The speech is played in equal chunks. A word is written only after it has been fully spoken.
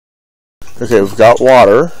Okay, we've got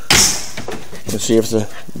water. Let's see if the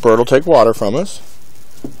bird will take water from us.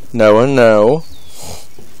 No and no.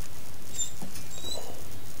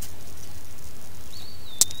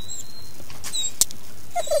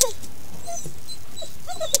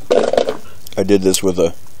 I did this with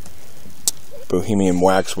a Bohemian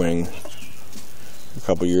waxwing a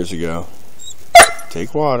couple years ago.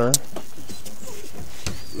 Take water.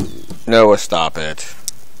 Noah, stop it.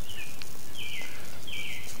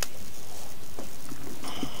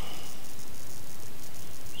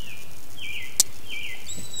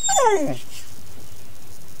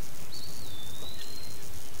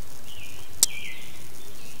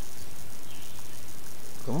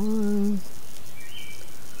 Come on.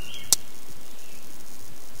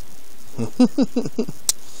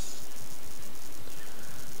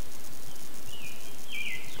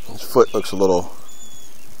 His foot looks a little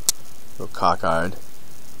cockeyed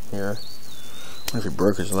here. I wonder if he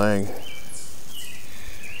broke his leg.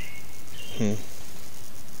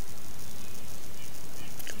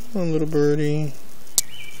 Come on, little birdie.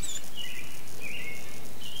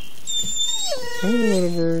 Come on, little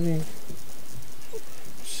birdie.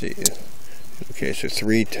 Let's see. Okay, so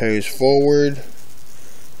 3 toes forward,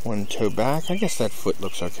 1 toe back. I guess that foot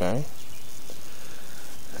looks okay.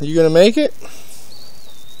 Are you gonna make it?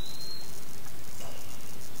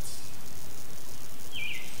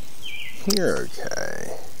 You're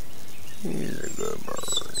okay. He's a good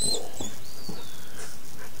birdie.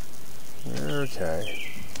 You're okay.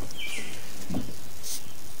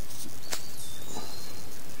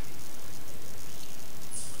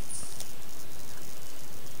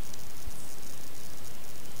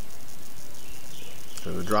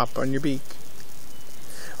 There's a drop on your beak.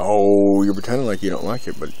 Oh, you're pretending like you don't like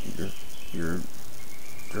it, but you're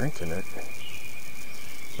drinking it.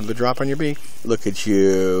 The drop on your beak. Look at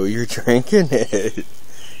you. You're drinking it.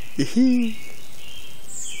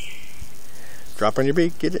 Drop on your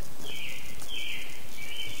beak. Get it.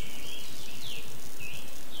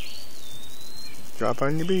 Drop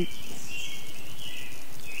on your beak.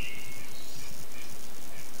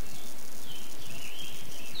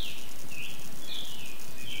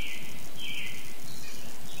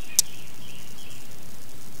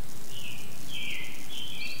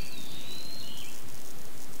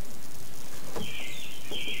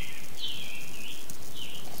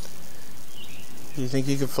 Do you think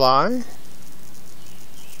you could fly?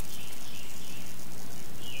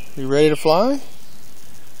 You ready to fly?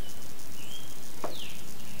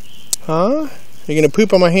 Huh? You gonna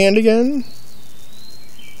poop on my hand again?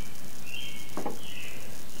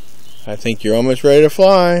 I think you're almost ready to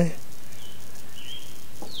fly.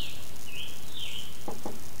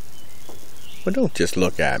 Well, don't just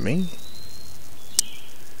look at me.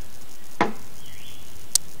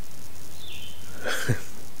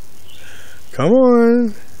 Come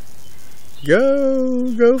on.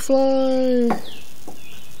 Go fly.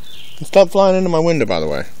 Stop flying into my window, by the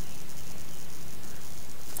way.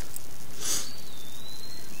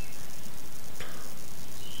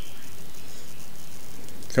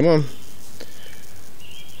 Come on.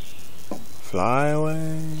 Fly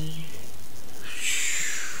away.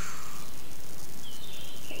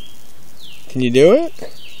 Can you do it?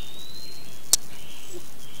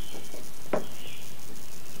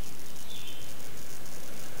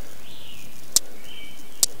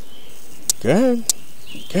 Go ahead.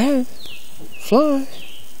 Go ahead. Fly.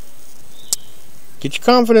 Get your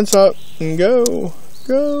confidence up and go.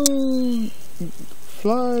 Go.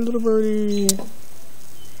 Fly, little birdie.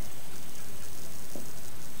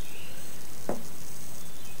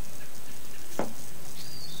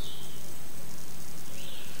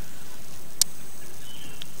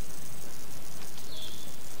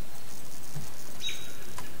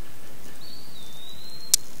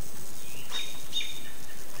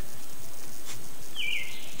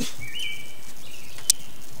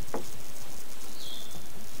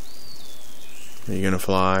 Are you gonna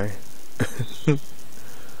fly?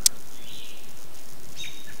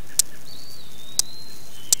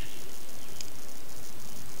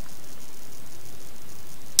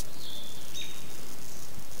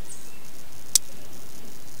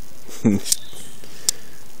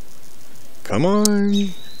 Come on.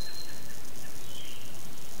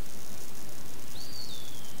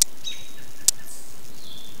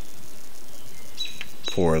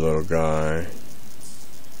 Poor little guy.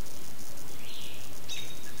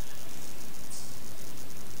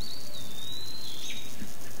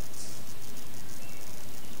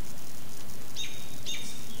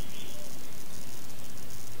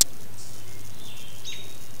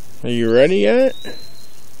 Are you ready yet?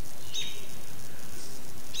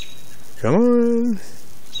 Come on.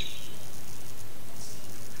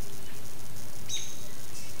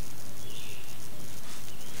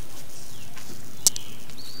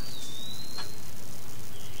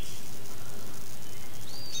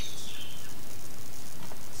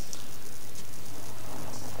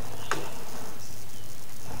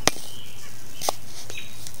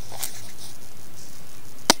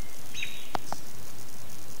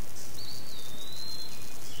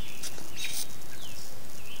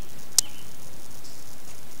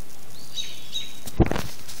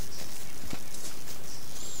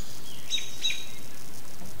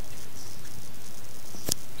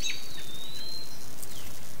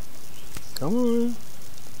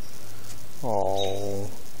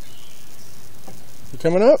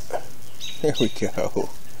 coming up? There we go.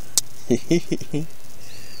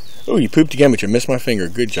 Oh, you pooped again, but you missed my finger.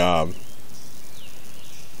 Good job.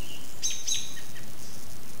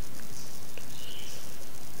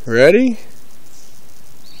 Ready?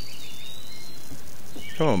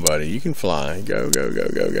 Come on, buddy. You can fly. Go, go, go,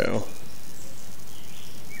 go, go.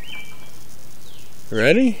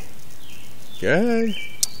 Ready? Good.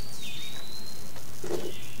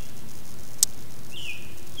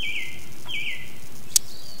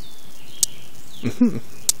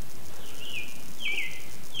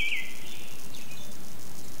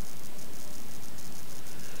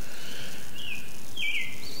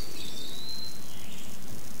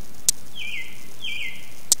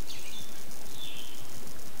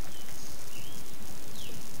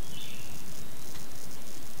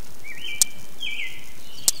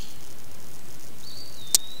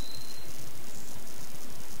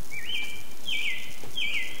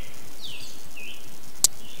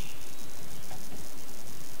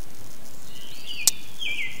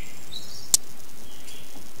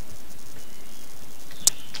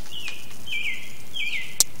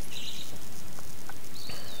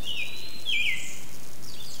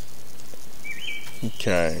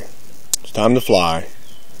 Okay, it's time to fly.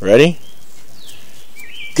 Ready?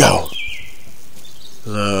 Go!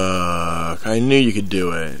 Look, I knew you could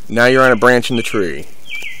do it. Now you're on a branch in the tree.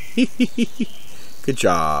 Good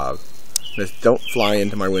job. Just don't fly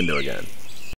into my window again.